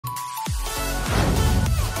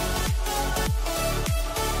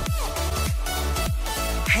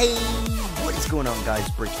Hey, what is going on guys,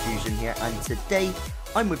 Bridge Fusion here, and today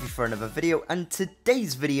I'm with you for another video, and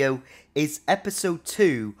today's video is episode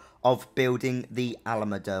 2 of building the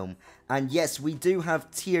Alamodome. And yes, we do have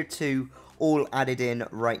tier 2 all added in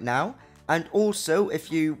right now, and also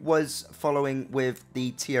if you was following with the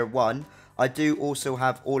tier 1, I do also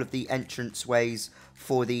have all of the entrance ways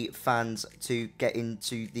for the fans to get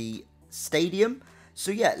into the stadium. So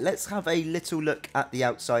yeah, let's have a little look at the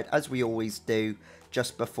outside as we always do,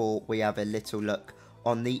 just before we have a little look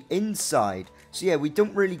on the inside. So yeah, we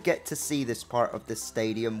don't really get to see this part of the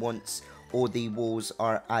stadium once all the walls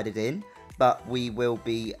are added in, but we will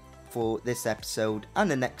be for this episode and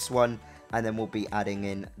the next one, and then we'll be adding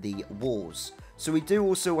in the walls. So we do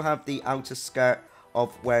also have the outer skirt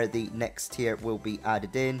of where the next tier will be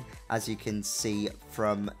added in, as you can see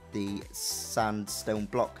from the sandstone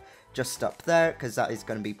block just up there, because that is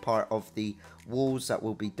going to be part of the walls that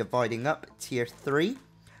will be dividing up tier 3.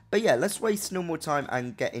 But yeah, let's waste no more time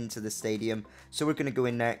and get into the stadium. So we're going to go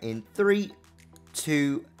in there in 3,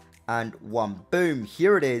 2, and 1. Boom,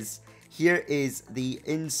 here it is. Here is the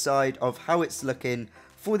inside of how it's looking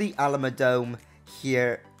for the Alamodome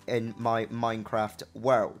here in my Minecraft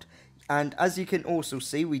world. And as you can also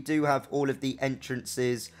see, we do have all of the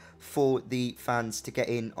entrances for the fans to get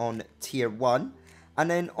in on tier 1. And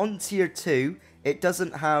then on tier 2, it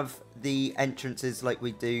doesn't have the entrances like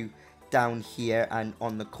we do down here and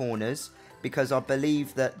on the corners, because I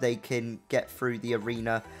believe that they can get through the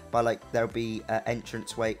arena by, like, there'll be an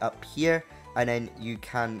entranceway up here, and then you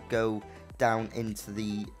can go down into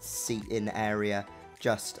the seating area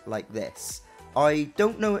just like this. I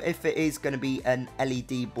don't know if it is going to be an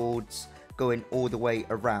LED boards going all the way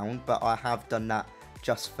around, but I have done that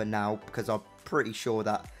just for now because I'm pretty sure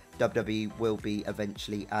that WWE will be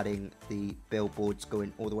eventually adding the billboards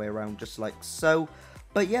going all the way around just like so.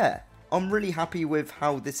 But yeah, I'm really happy with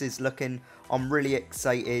how this is looking. I'm really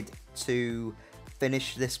excited to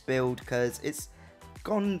finish this build because it's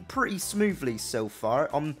gone pretty smoothly so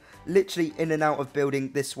far. I'm literally in and out of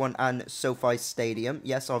building this one and SoFi Stadium.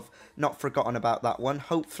 Yes, I've not forgotten about that one.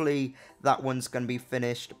 Hopefully that one's going to be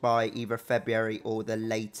finished by either February or the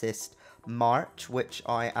latest March, which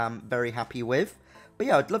I am very happy with. But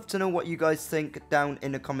yeah, I'd love to know what you guys think down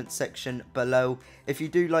in the comment section below. If you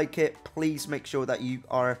do like it, please make sure that you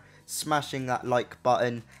are smashing that like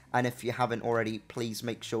button. And if you haven't already, please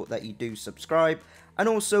make sure that you do subscribe. And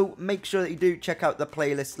also make sure that you do check out the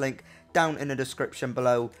playlist link down in the description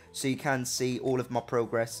below, so you can see all of my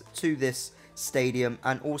progress to this stadium.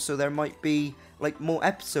 And also there might be like more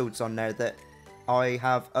episodes on there that I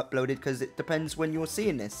have uploaded, because it depends when you're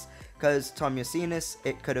seeing this. Because time you're seeing this,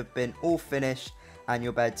 it could have been all finished and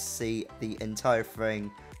you'll be able to see the entire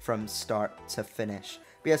thing from start to finish.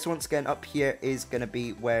 But yes, once again, up here is going to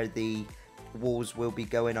be where the walls will be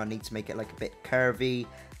going. I need to make it like a bit curvy,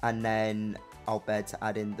 and then I'll be able to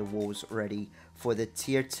add in the walls ready for the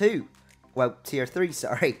tier 2. Well, tier 3,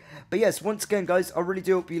 sorry. But yes, once again, guys, I really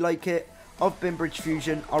do hope you like it. I've been Bridge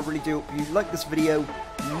Fusion. I really do hope you like this video.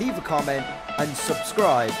 Leave a comment and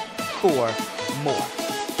subscribe for more.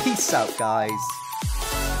 Peace out, guys.